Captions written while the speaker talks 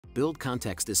Build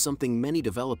context is something many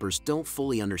developers don't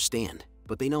fully understand,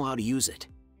 but they know how to use it.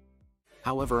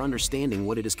 However, understanding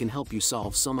what it is can help you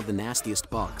solve some of the nastiest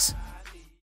bugs.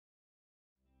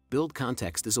 Build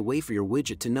context is a way for your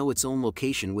widget to know its own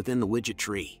location within the widget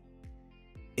tree.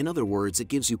 In other words, it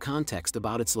gives you context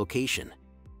about its location.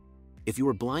 If you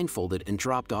were blindfolded and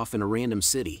dropped off in a random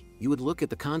city, you would look at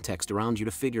the context around you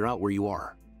to figure out where you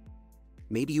are.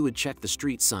 Maybe you would check the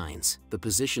street signs, the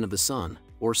position of the sun,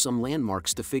 or some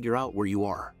landmarks to figure out where you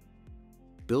are.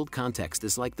 Build context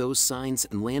is like those signs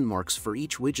and landmarks for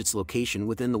each widget's location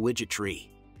within the widget tree.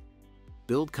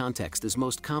 Build context is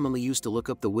most commonly used to look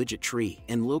up the widget tree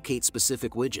and locate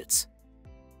specific widgets.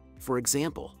 For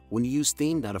example, when you use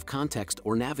theme.ofContext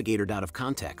or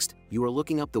navigator.ofContext, you are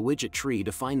looking up the widget tree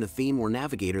to find the theme or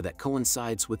navigator that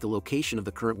coincides with the location of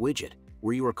the current widget,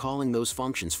 where you are calling those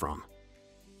functions from.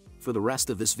 For the rest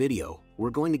of this video,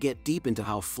 we're going to get deep into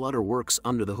how Flutter works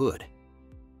under the hood.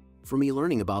 For me,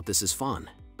 learning about this is fun,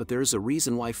 but there is a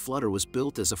reason why Flutter was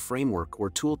built as a framework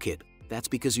or toolkit. That's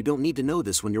because you don't need to know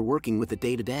this when you're working with it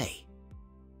day to day.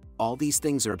 All these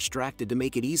things are abstracted to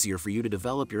make it easier for you to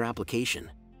develop your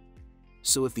application.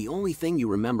 So if the only thing you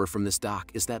remember from this doc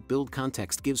is that build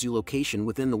context gives you location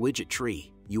within the widget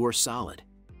tree, you are solid.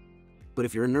 But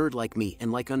if you're a nerd like me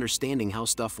and like understanding how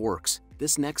stuff works,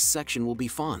 this next section will be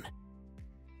fun.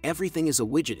 Everything is a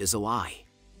widget is a lie.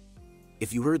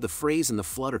 If you heard the phrase in the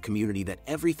Flutter community that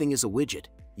everything is a widget,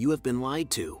 you have been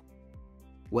lied to.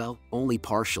 Well, only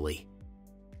partially.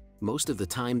 Most of the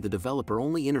time the developer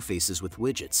only interfaces with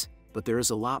widgets, but there is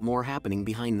a lot more happening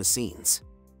behind the scenes.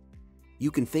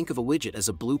 You can think of a widget as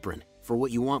a blueprint for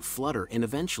what you want Flutter and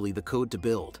eventually the code to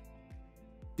build.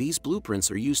 These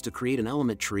blueprints are used to create an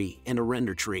element tree and a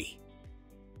render tree.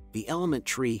 The element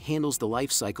tree handles the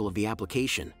life cycle of the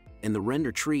application, and the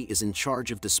render tree is in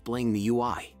charge of displaying the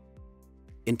UI.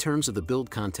 In terms of the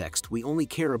build context, we only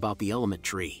care about the element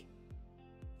tree.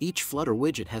 Each Flutter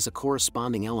widget has a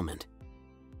corresponding element.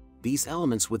 These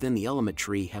elements within the element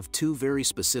tree have two very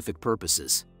specific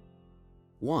purposes.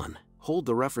 1. Hold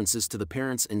the references to the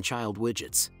parents and child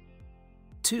widgets.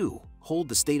 2. Hold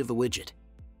the state of the widget.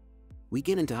 We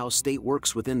get into how state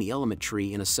works within the element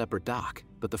tree in a separate doc,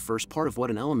 but the first part of what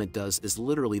an element does is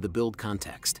literally the build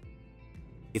context.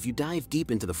 If you dive deep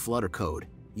into the Flutter code,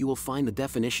 you will find the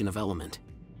definition of element.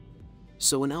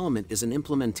 So an element is an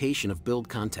implementation of build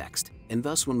context, and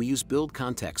thus when we use build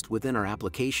context within our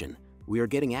application, we are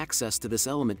getting access to this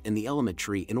element in the element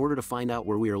tree in order to find out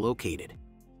where we are located.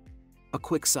 A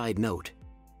quick side note.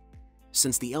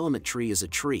 Since the element tree is a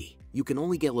tree, you can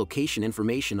only get location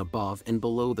information above and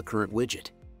below the current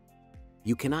widget.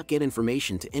 You cannot get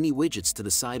information to any widgets to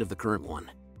the side of the current one.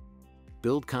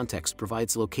 Build context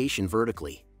provides location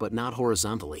vertically, but not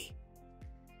horizontally.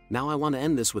 Now I want to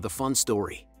end this with a fun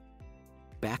story.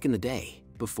 Back in the day,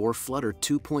 before Flutter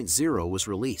 2.0 was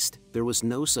released, there was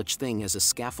no such thing as a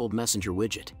scaffold messenger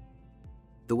widget.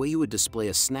 The way you would display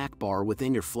a snack bar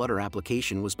within your Flutter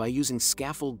application was by using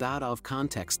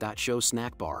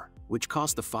scaffold.ofContext.showSnackBar, which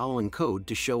caused the following code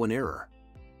to show an error.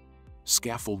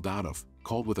 Scaffold.of,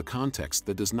 called with a context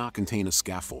that does not contain a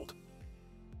scaffold.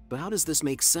 But how does this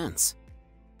make sense?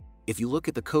 If you look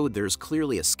at the code, there is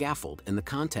clearly a scaffold and the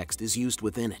context is used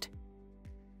within it.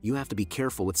 You have to be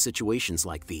careful with situations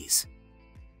like these.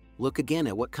 Look again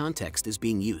at what context is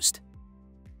being used.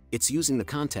 It's using the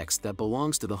context that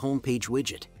belongs to the homepage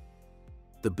widget.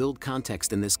 The build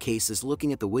context in this case is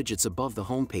looking at the widgets above the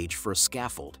homepage for a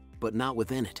scaffold, but not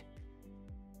within it.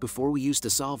 Before we used to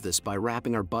solve this by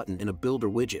wrapping our button in a builder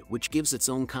widget which gives its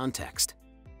own context.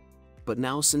 But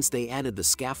now since they added the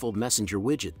scaffold messenger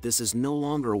widget, this is no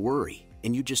longer a worry,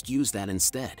 and you just use that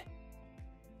instead.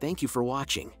 Thank you for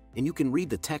watching, and you can read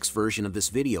the text version of this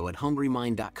video at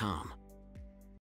hungrymind.com.